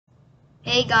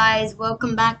Hey guys,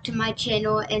 welcome back to my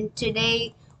channel, and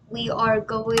today we are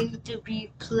going to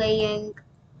be playing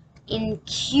in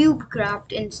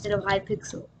Cubecraft instead of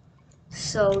Hypixel.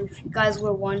 So if you guys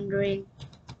were wondering,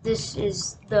 this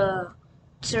is the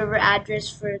server address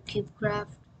for Cubecraft.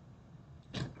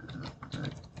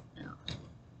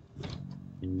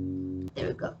 There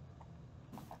we go.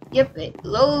 Yep, it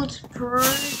loads pretty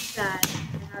fast.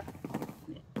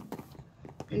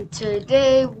 And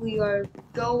today we are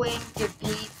going to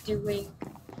be doing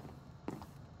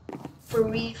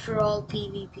free-for-all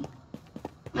PvP.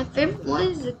 My favorite one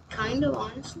is the kind of,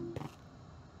 honestly,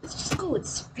 let's just go with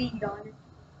speed on it.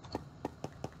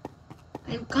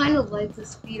 I kind of like the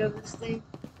speed of this thing.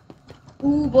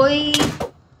 Ooh boy!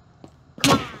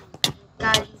 Come on!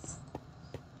 God, he's...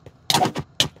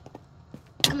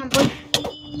 Come on boy!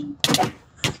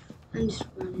 I'm just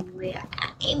running away.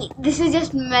 This is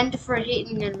just meant for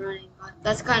hitting and running.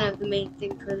 That's kind of the main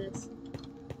thing for this.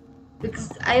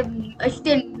 Because I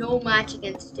stand no match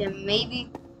against him. Maybe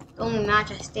the only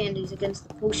match I stand is against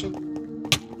the potion.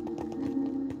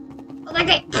 Oh, that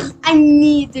guy! I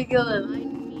need to kill him. I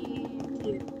need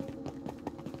to.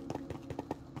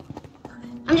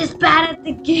 I'm just bad at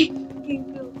the game.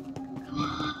 Come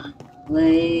on,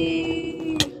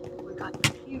 please. Oh my god,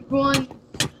 he runs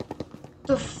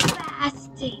the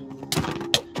fastest.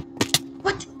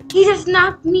 What? He just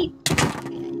knocked me.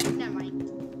 Never mind.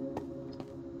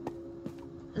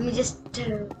 Let me just.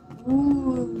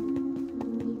 Ooh.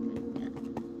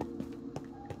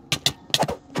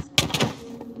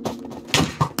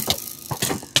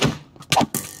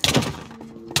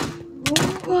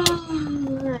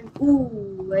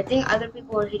 Ooh, I think other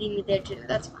people are hitting me there too.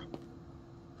 That's fine.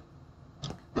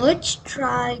 Let's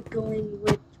try going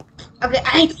with. Okay,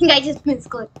 I think I just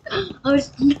misclicked. I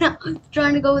was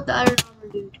trying to go with the iron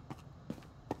armor dude.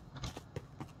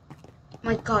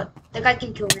 My god, that guy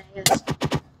can kill me, I guess.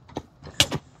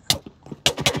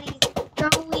 He's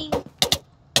going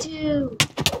to.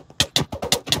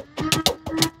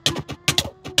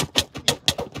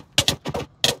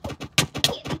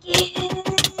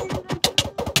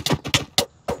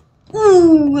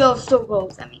 Ooh, that was so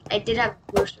close. I mean, I did have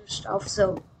worse stuff,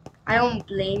 so I don't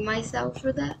blame myself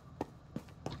for that.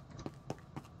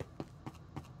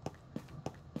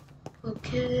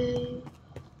 Okay,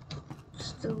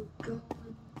 still going.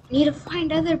 Need to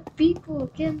find other people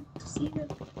again to see them.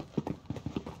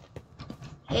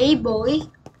 Hey, boy.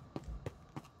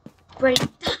 Ready to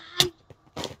die?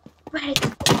 Ready to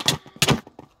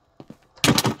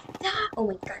die? Oh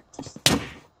my god.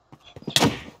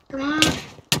 Come on.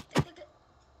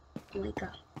 Oh my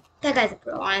god. That guy's a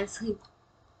pro, honestly.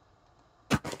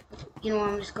 You know what?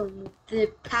 I'm just going with the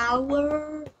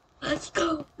power. Let's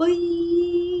go,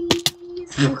 please.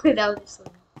 That was just so.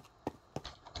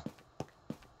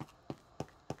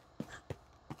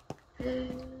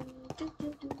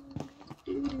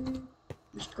 I'm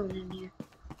just going in here.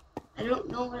 I don't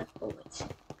know what. Oh, it's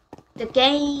the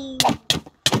game. The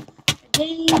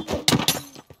game.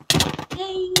 The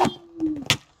game.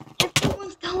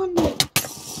 Everyone's telling me.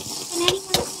 Can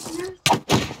anyone nurse?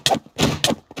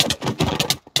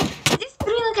 Is this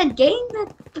really like a game?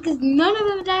 Because none of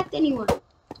them attacked anyone.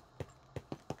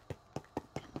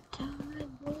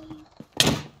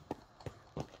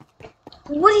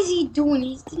 What is he doing?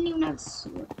 He didn't even have a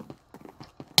sword.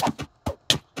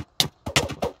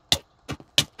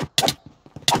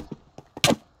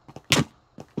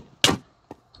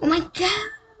 Oh my god!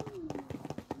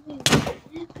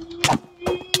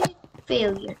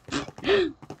 Failure.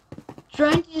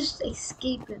 Trying to just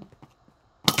escape him.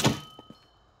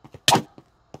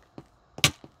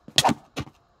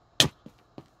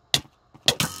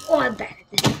 Oh, I'm bad at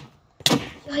this.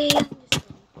 Oh, yeah,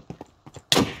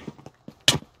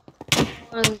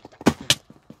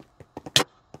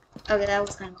 okay, that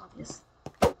was kind of obvious.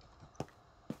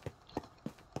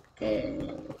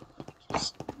 Okay,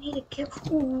 just need to kill.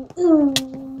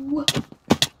 Ooh.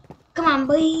 Come on,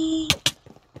 boy.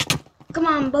 Come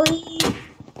on, boy.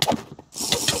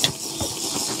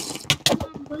 Come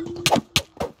on, boy.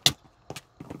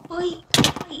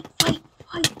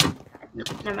 Fight. No,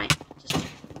 never mind. Just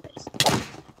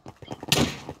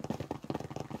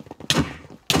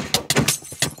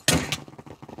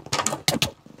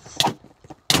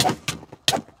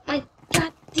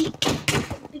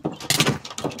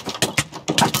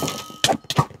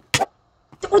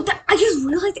my god, I just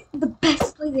realized the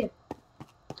best play there.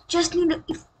 Just need to,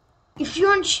 if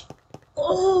you're on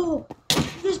oh, you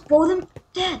just blow them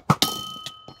dead.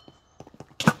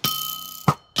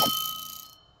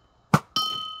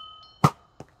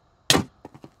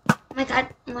 Oh my god,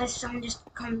 unless someone just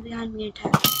comes behind me and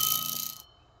attacks.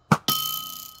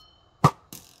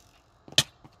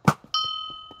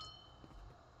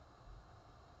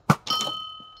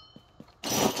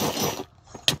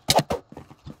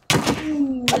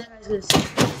 this.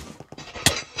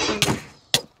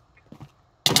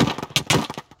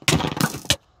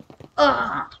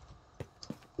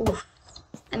 Oof.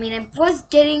 I mean, I was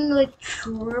getting like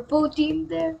triple team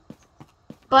there,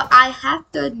 but I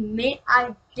have to admit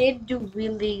I did do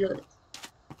really good.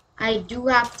 I do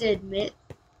have to admit.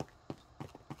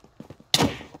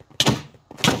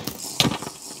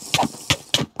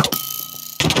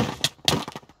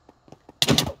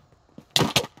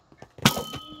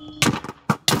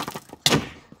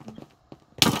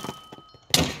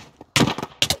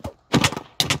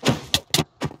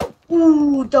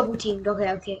 Ooh, double teamed.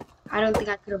 Okay. I don't think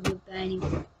I could have moved that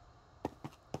anymore.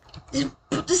 This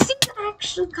thing's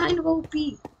actually kind of OP.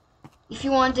 If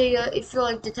you want to, if you're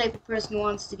like the type of person who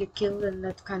wants to get killed, then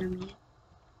that's kind of me.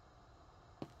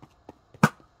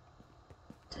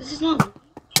 This is not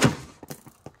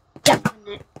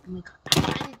definite. Oh my god.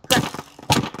 I'm good.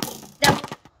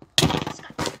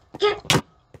 Get.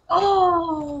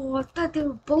 Oh, I thought they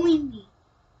were bullying me.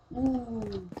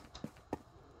 Ooh.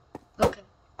 Okay.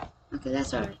 Okay,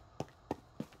 that's alright.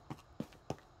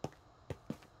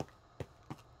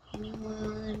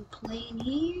 Anyone playing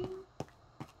here?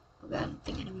 Okay, I don't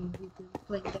think anyone will be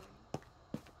playing there.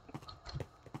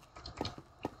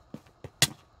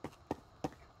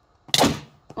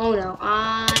 Oh no,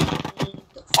 I need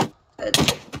to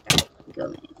go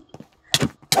in.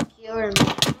 Cure me.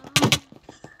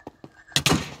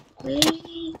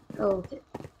 Wait. Oh, okay.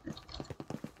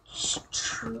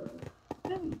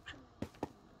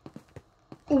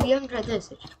 Oh, we haven't tried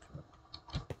this.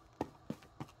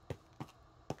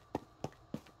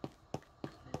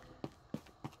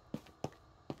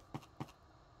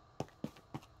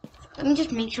 Let me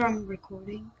just make sure I'm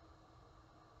recording.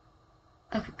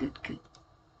 Okay, good.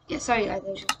 Yeah, sorry guys, I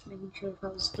was just making sure if I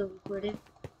was still recording.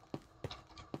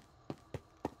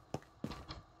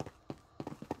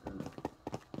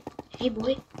 Hey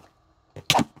boy.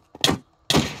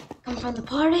 Come from the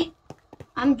party?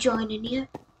 I'm joining you.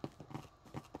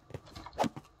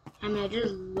 I'm at a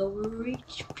lower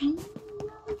HP.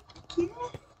 Yeah.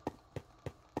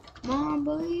 Come on,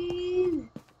 boys.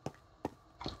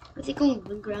 Are they going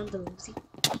around the rosy?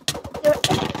 They're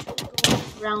going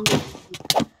around the rosy.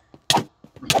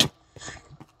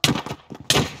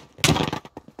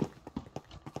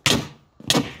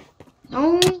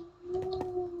 No,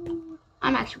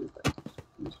 I'm actually good.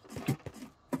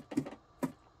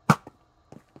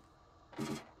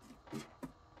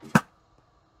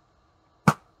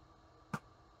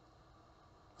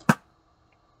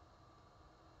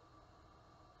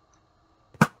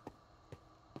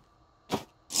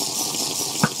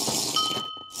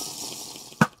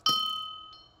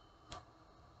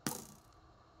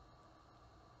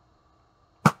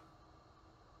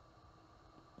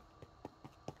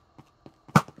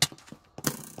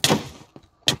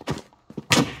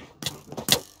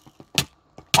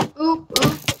 Oop.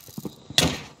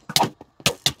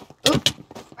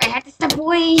 I had to step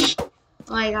away. Oh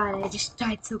my god, I just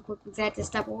died so quick because I had to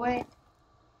step away.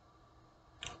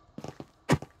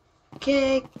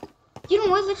 Okay. You know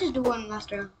what? Let's just do one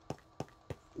last round.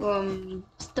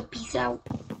 Just to peace out.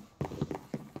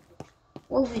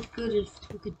 What would be good if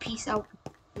we could peace out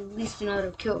with at least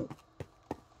another kill?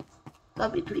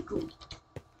 That'd be pretty cool.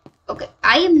 Okay,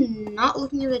 I am not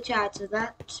looking at the chat, so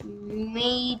that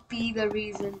may be the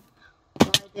reason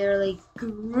why there are like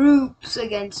groups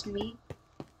against me.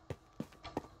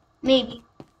 Maybe.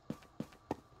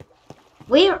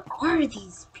 Where are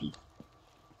these people?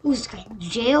 Who's this guy in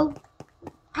jail?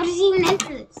 How does he even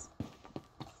enter this?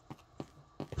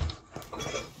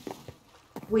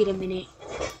 Wait a minute.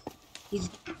 Is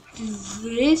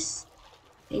this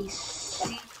a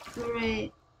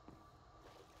secret?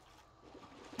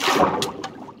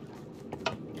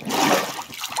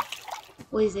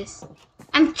 What is this?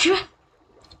 This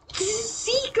is a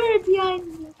secret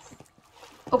behind this.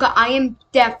 Okay, I am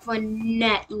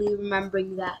definitely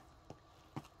remembering that.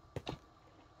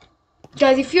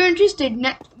 Guys, if you're interested,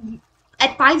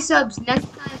 at 5 subs, next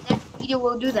video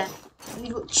we'll do that.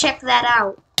 We will check that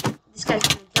out. This guy's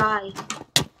gonna die.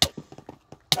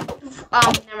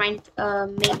 Never mind.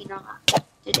 Maybe not.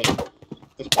 Did he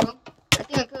kill him? I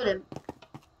think I killed him.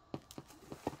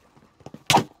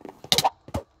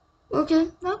 Okay,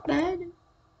 not bad.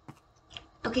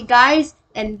 Okay, guys,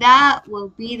 and that will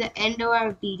be the end of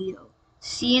our video.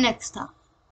 See you next time.